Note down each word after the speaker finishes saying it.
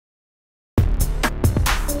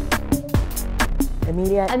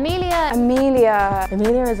Emilia.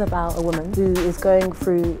 Emilia is about a woman who is going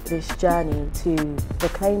through this journey to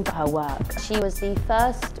reclaim her work. She was the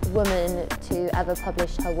first woman to ever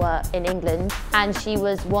publish her work in England, and she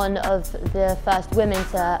was one of the first women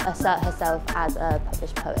to assert herself as a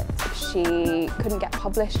published poet. She couldn't get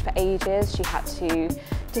published for ages. She had to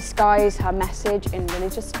disguise her message in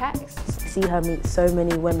religious texts. See her meet so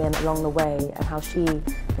many women along the way and how she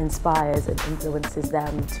inspires and influences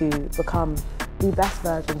them to become the best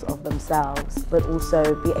versions of themselves, but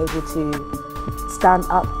also be able to stand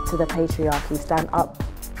up to the patriarchy, stand up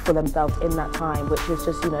for themselves in that time, which is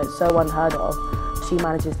just, so unheard of. She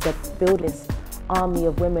manages to build this army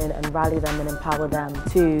of women and rally them and empower them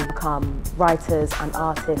to become writers and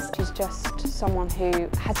artists. She's just someone who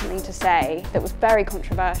had something to say that was very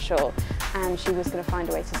controversial, and she was going to find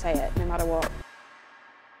a way to say it no matter what.